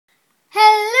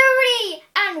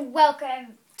and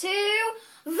welcome to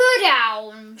the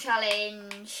Down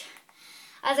Challenge.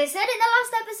 As I said in the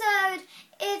last episode,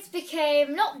 it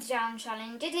became not the Down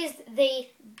Challenge, it is the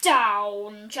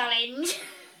Down Challenge.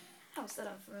 I'm still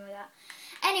unfamiliar with that.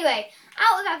 Anyway,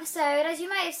 out of episode, as you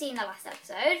might have seen in the last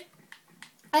episode,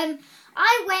 I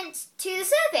went to the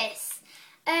service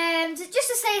just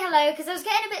to say hello because I was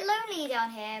getting a bit lonely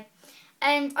down here.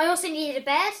 And I also needed a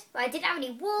bed, but I didn't have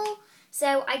any wool.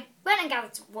 So I went and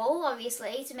gathered some wool,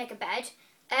 obviously, to make a bed.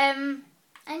 And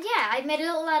yeah, I made a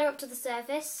little ladder up to the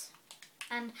surface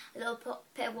and a little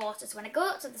bit of water. So when I go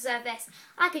up to the surface,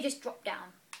 I could just drop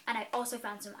down. And I also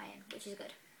found some iron, which is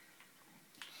good.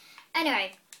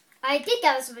 Anyway, I did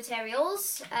gather some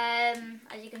materials, as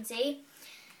you can see.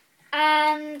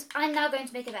 And I'm now going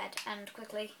to make a bed, and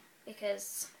quickly,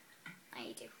 because I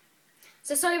need to.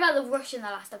 So sorry about the rush in the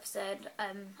last episode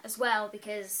as well,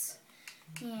 because...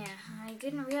 yeah, I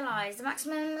didn't realise the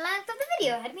maximum length of the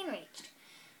video had been reached.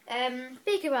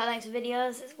 Speaking about length of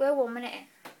videos, we're 1 minute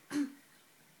in.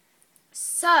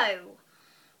 So,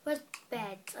 where's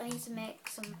bed? I need to make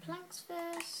some planks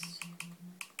first.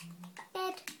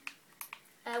 Bed.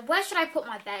 Where should I put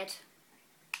my bed?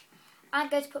 I'm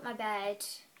going to put my bed...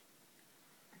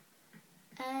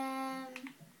 I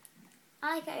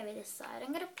go over this side.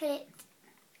 I'm going to put it...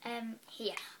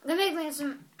 here. I'm gonna make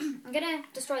some. I'm gonna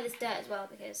destroy this dirt as well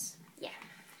because, yeah,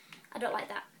 I don't like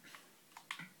that.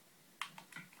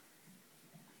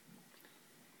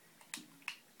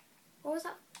 What was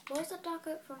that? What was that dark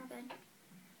oak from again?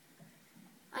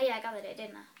 Oh yeah, I gathered it,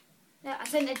 didn't I? No, I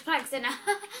sent it to planks, didn't I?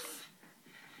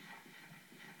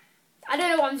 I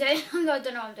don't know what I'm doing. I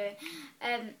don't know what I'm doing.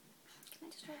 Can I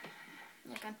destroy it?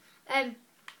 Yeah, I can.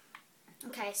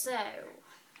 Okay, so.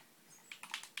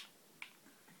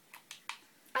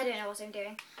 I don't know what I'm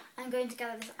doing. I'm going to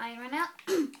gather this iron right now.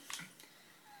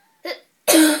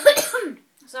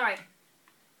 Sorry.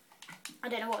 I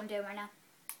don't know what I'm doing right now.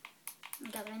 I'm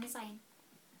gathering this iron.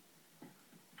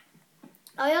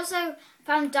 I also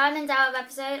found diamonds out of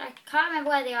episode. I can't remember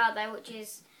where they are though, which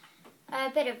is a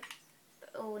bit of...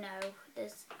 oh no.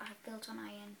 I've built on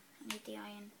iron. I need the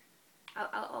iron.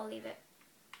 I'll leave it.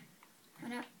 Oh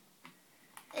no.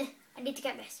 I need to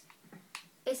get this.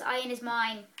 This iron is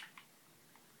mine.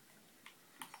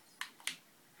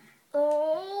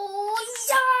 Oh,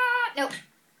 yeah! No,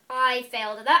 I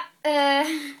failed at that.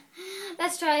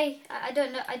 Let's try. I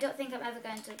don't know. I don't think I'm ever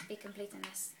going to be completing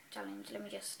this challenge. Let me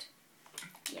just,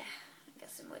 yeah, get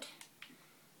some wood.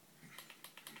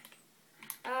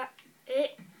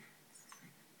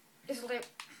 This'll do.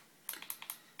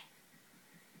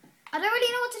 I don't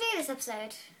really know what to do this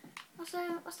episode. What's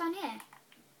down here?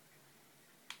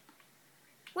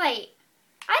 Wait,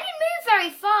 I didn't move very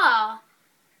far.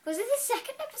 Was it the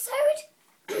second episode?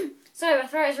 Sorry, my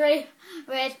throat is really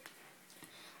weird.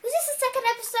 Was this the second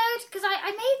episode? Because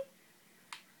I made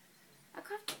a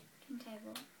crafting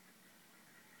table.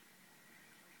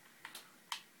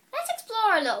 Let's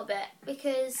explore a little bit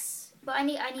because, but I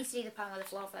need to do the plan with the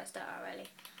floor first, don't I? Really.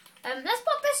 Let's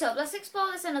pop this up. Let's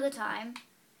explore this another time.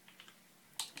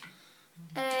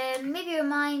 Maybe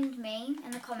remind me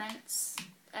in the comments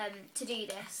to do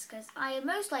this because I am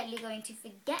most likely going to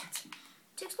forget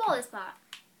to explore this part.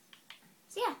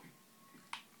 So yeah,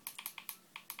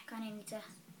 kind of need to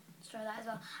destroy that as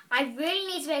well. I really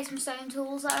need to make some stone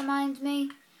tools. That reminds me,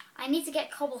 I need to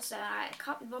get cobblestone. I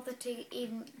can't be bothered to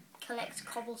even collect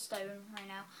cobblestone right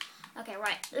now. Okay,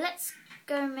 right, let's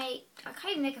go make. I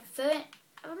can't even make a furnace.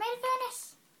 Have I made a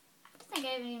furnace? I don't think I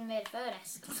haven't even made a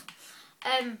furnace.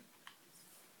 And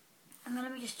then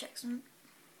let me just check some.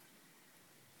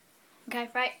 Okay,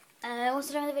 right. What's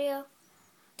the name of the video?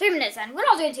 3 minutes then. We're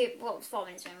not doing too... well, it's 4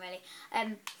 minutes then, really.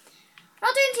 We're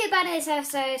not doing too bad in this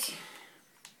episode.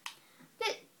 A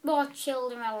bit more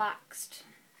chilled and relaxed.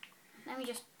 Let me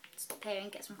just stop here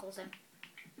and get some coals in.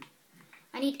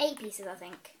 I need 8 pieces, I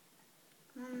think.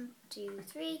 1, 2,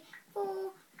 3,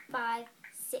 4, 5,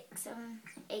 6, 7,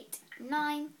 8,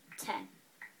 9, 10.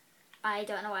 I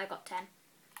don't know why I got 10.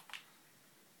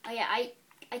 Oh yeah,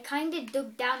 I kind of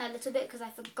dug down a little bit because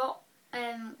I forgot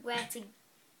where to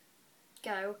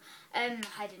go.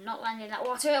 I did not land in that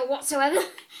water whatsoever.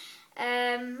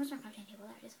 Where's my crafting table?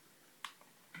 There it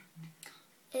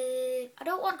is. I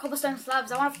don't want cobblestone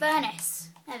slabs. I want a furnace.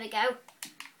 There we go.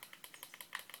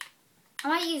 I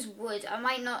might use wood. I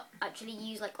might not actually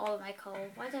use like all of my coal.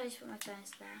 Why did I just put my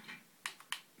furnace there?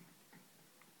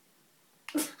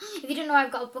 If you don't know,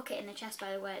 I've got a bucket in the chest,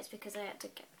 by the way. It's because I had to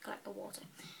collect the water.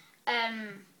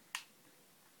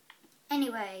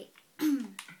 Anyway.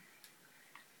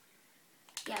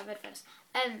 Yeah, red first.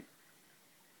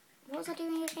 What was I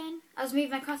doing again? I was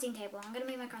moving my crafting table. I'm going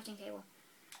to move my crafting table.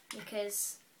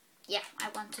 because, yeah, I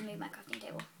want to move my crafting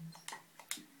table.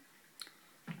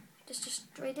 Just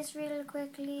destroy this really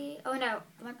quickly. Oh no,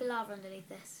 there might be lava underneath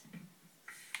this.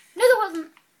 No, there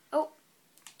wasn't. Oh,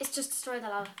 it's just destroyed the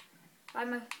lava.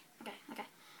 Okay.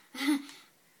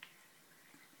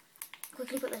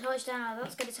 Quickly put the torch down. I thought it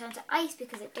was going to turn to ice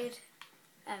because it did.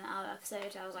 Our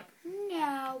episode, I was like,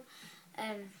 no.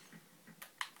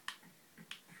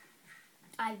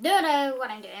 I don't know what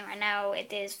I'm doing right now.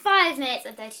 It is 5 minutes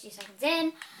and 32 seconds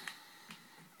in.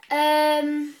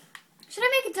 Should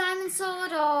I make a diamond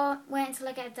sword or wait until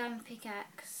I get a diamond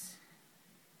pickaxe?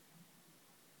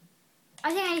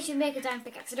 I think I should make a diamond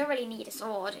pickaxe. I don't really need a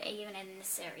sword, even in this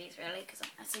series, really, because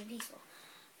I seem peaceful.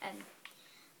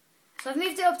 So I've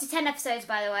moved it up to 10 episodes,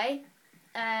 by the way.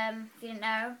 If you didn't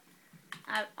know.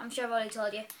 I'm sure I've already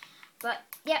told you. But,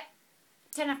 yep,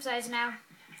 10 episodes now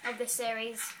of this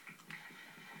series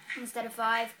instead of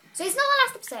 5. So it's not the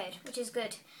last episode, which is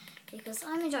good, because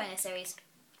I'm enjoying this series.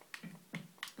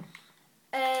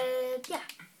 Yeah.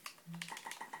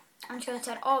 I'm just going to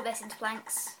turn all of this into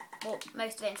planks. Well,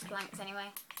 most of it into planks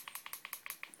anyway.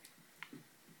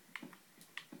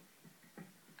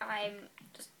 I'm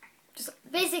just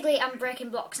basically I'm breaking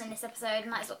blocks in this episode,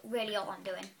 and that's really all I'm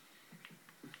doing.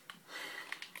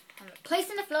 I'm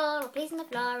replacing the floor, replacing the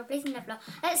floor, replacing the floor.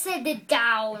 Let's say the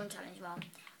down challenge, Mom.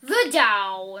 The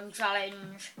down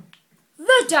challenge.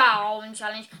 The down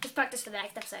challenge. Let's practice for the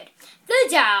next episode. The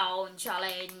down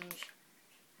challenge.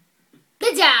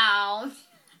 The down.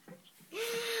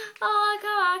 Oh,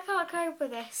 I can't cope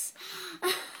with this. No.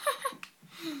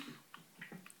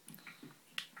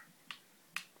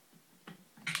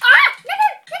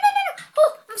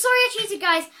 Oh, I'm sorry I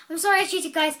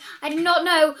cheated, guys. I did not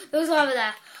know there was lava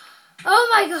there. Oh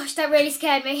my gosh, that really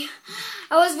scared me.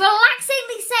 I was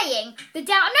relaxingly saying the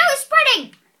down. No, it's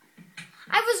spreading.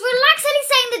 I was relaxingly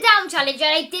saying the down challenge,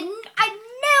 and I had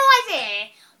no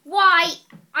idea why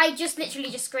I just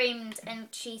literally just screamed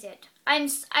and cheated. I'm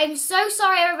so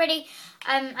sorry, everybody.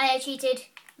 I cheated.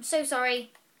 I'm so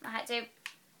sorry. I had to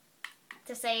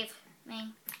save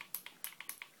me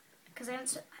because I haven't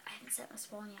set my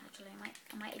spawn yet. Actually,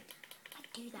 I might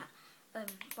do that.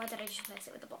 Why did I just replace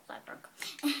it with the block that I broke?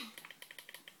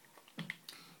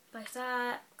 Like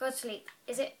that. Go to sleep.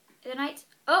 Is it night?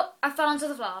 Oh, I fell onto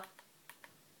the floor.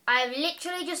 I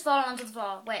literally just fallen onto the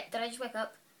floor. Wait, did I just wake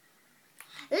up?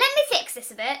 Let me fix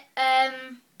this a bit.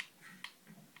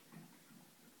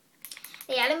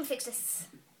 Yeah, let me fix this.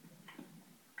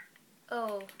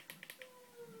 Oh.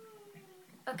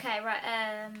 Okay, right.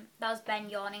 That was Ben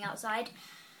yawning outside.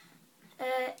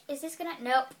 Is this gonna?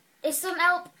 Nope. Is some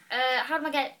help? How do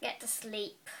I get to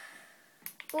sleep?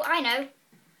 Oh, I know.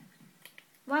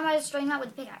 Why am I destroying that with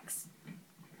a pickaxe?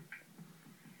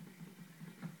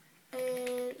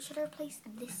 Should I replace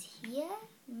this here?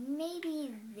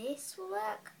 Maybe this will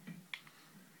work?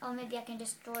 Or maybe I can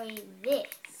destroy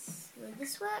this. Will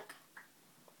this work?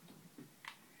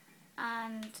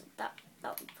 And that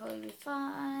would probably be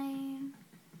fine.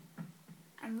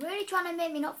 I'm really trying to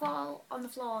make me not fall on the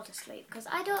floor to sleep, because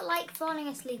I don't like falling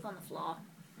asleep on the floor.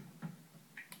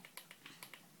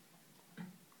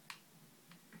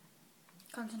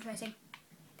 Concentrating.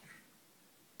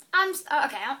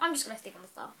 Okay, I'm just going to sleep on the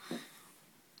floor.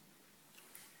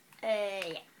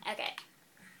 Yeah, okay.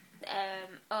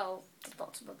 Oh, there's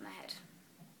blocks above my head.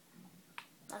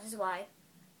 That is why.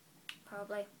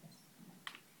 Probably.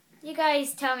 You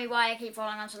guys tell me why I keep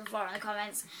falling onto the floor in the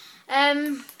comments.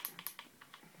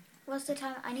 What's the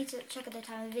time? I need to check at the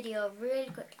time of the video really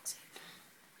quick.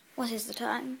 What is the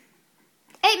time?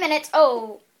 8 minutes.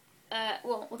 Oh,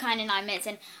 well, we're kind of 9 minutes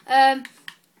in.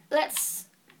 Let's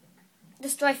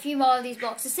destroy a few more of these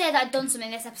blocks to say that I've done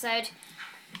something this episode.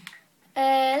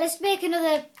 Let's make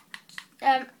another.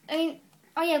 Oh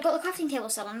yeah, I've got the crafting table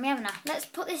still on me, haven't I? Let's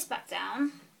put this back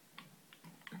down.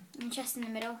 And chest in the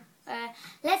middle.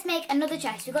 Let's make another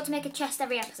chest. We've got to make a chest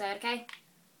every episode, okay?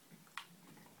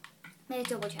 Make a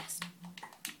double chest.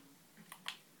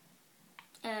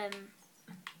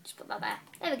 Just put that there.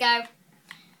 There we go.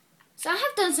 So I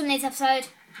have done something this episode.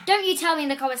 Don't you tell me in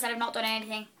the comments that I've not done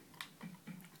anything.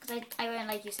 Because I won't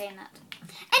like you saying that.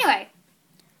 Anyway.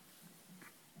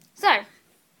 So.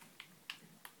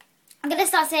 I'm going to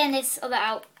start saying this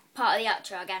other part of the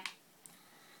outro again.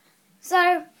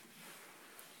 So.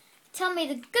 Tell me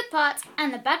the good parts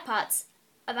and the bad parts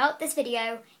about this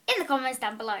video in the comments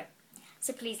down below.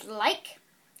 So please like,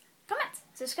 comment,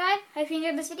 subscribe. Hope you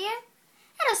enjoyed this video.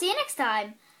 And I'll see you next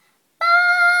time. Bye!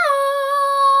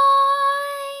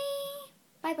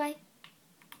 Bye-bye.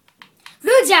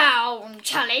 The Down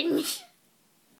Challenge!